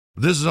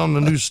This is on the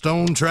new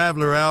Stone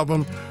Traveler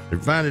album. You can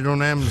find it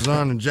on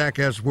Amazon and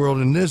Jackass World.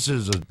 And this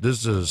is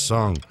a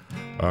song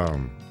I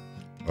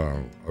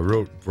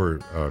wrote for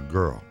a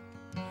girl.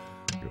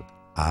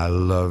 I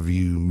love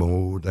you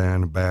more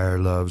than a bear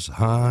loves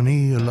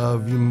honey. I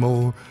love you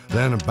more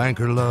than a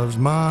banker loves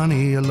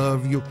money. I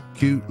love your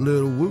cute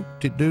little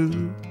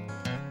whoop-de-doo.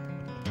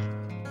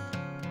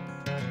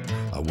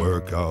 I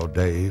work all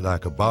day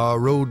like a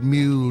borrowed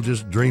mule,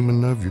 just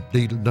dreaming of your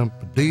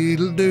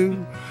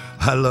deedle-dump-a-deedle-doo.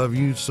 I love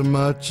you so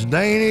much it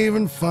ain't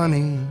even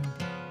funny.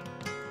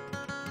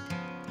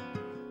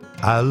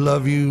 I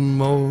love you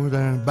more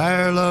than a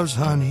bear loves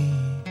honey.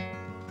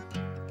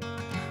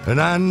 And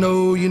I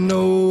know you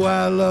know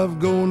I love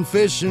going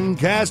fishing,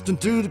 casting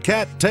through the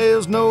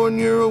cattails, knowing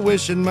you're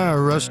a-wishing my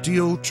rusty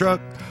old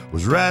truck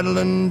was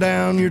rattling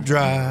down your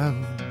drive.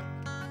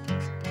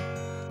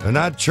 And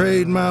I'd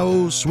trade my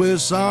old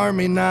Swiss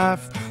Army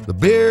knife, the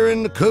beer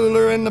in the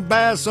cooler and the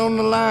bass on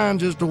the line,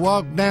 just to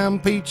walk down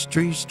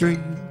Peachtree Street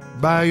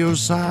by your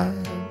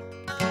side.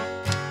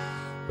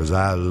 'Cause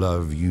I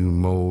love you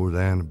more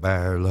than a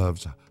bear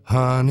loves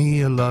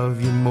honey. I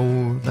love you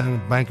more than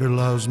a banker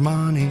loves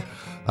money.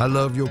 I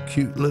love your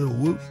cute little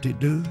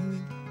whoop-de-doo.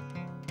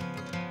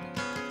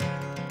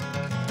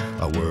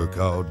 I work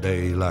all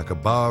day like a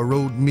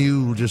borrowed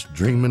mule, just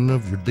dreaming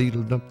of your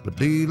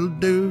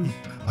deedle-dump-a-deedle-doo.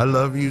 I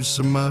love you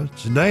so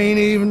much it ain't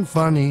even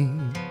funny.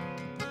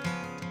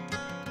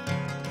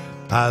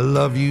 I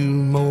love you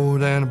more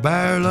than a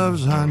bear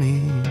loves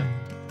honey.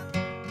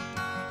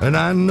 And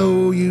I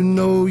know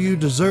you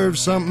deserve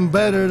something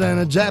better than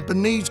a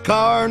Japanese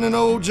car and an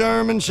old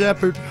German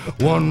shepherd.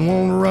 One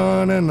won't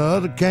run and the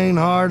other can't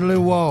hardly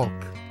walk.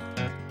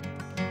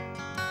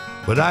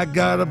 But I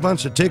got a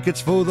bunch of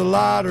tickets for the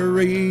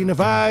lottery, and if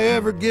I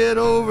ever get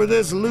over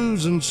this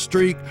losing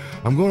streak,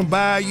 I'm gonna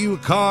buy you a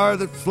car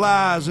that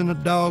flies and a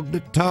dog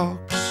that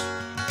talks.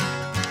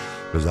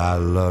 'Cause I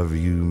love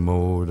you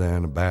more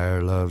than a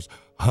bear loves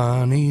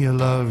honey. I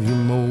love you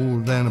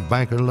more than a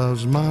banker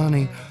loves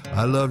money.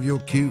 I love your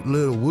cute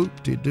little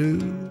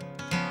whoop-de-doo.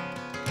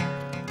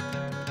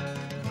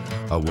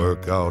 I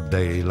work all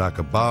day like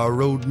a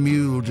borrowed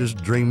mule,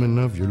 just dreaming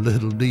of your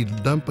little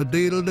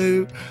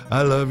deedle-dump-a-deedle-doo.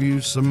 I love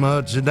you so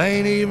much it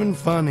ain't even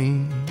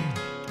funny.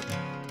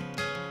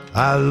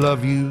 I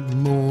love you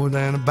more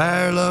than a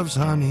bear loves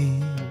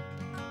honey.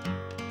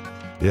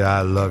 Yeah,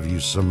 I love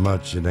you so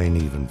much it ain't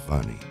even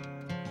funny.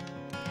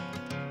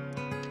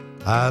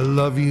 I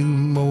love you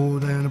more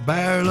than a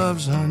bear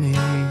loves honey.